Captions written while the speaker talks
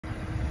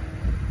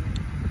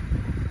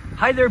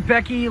Hi there,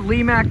 Becky.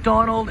 Lee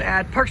MacDonald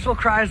at Parksville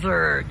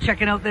Chrysler.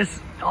 Checking out this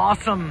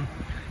awesome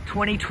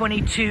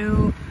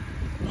 2022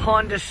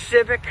 Honda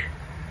Civic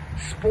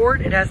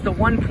Sport. It has the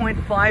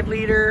 1.5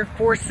 liter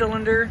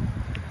 4-cylinder.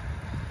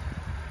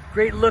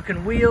 Great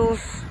looking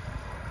wheels.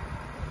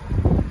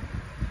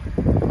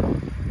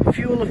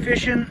 Fuel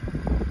efficient,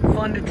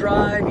 fun to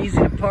drive, easy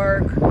to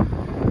park.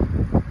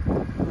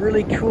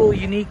 Really cool,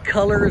 unique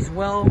color as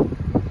well.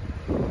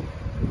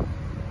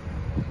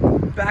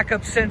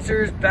 Backup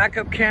sensors,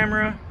 backup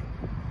camera.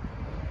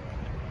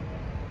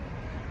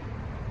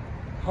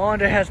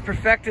 Honda has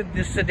perfected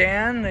this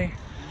sedan,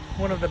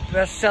 one of the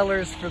best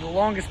sellers for the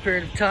longest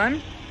period of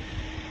time.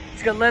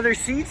 It's got leather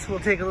seats. We'll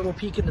take a little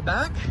peek in the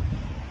back.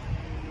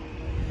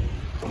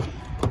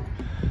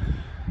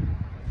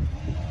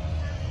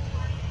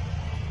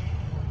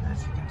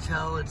 As you can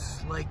tell,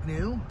 it's like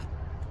new.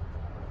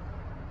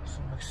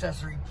 Some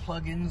accessory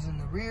plug-ins in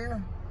the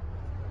rear.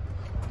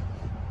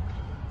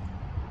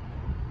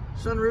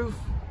 Sunroof,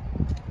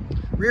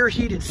 rear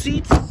heated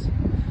seats,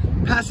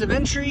 passive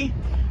entry,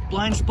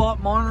 blind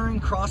spot monitoring,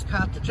 cross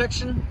path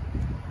detection,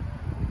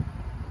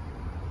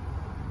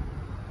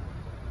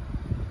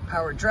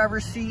 powered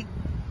driver's seat.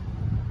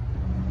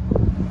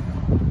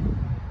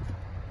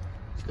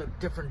 It's got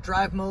different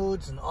drive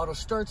modes and auto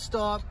start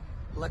stop,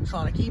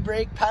 electronic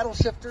e-brake, paddle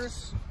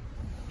shifters,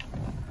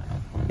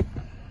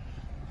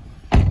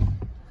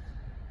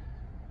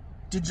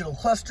 digital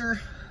cluster,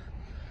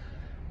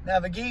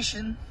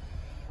 navigation,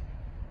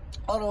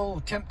 auto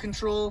temp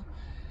control,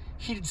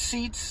 heated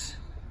seats,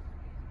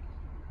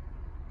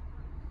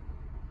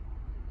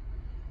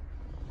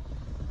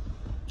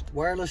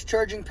 wireless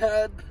charging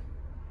pad,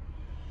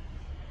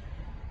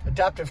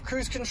 adaptive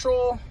cruise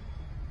control,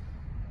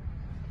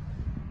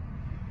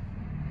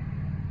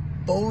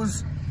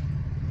 Bose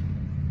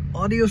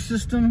audio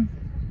system.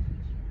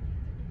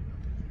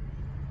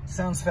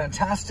 Sounds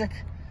fantastic.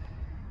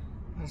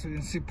 As we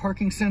can see,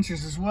 parking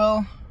sensors as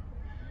well.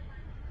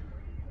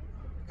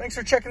 Thanks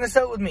for checking this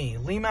out with me,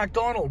 Lee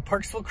MacDonald,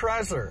 Parksville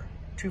Chrysler,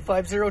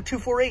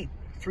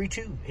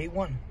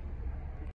 250-248-3281.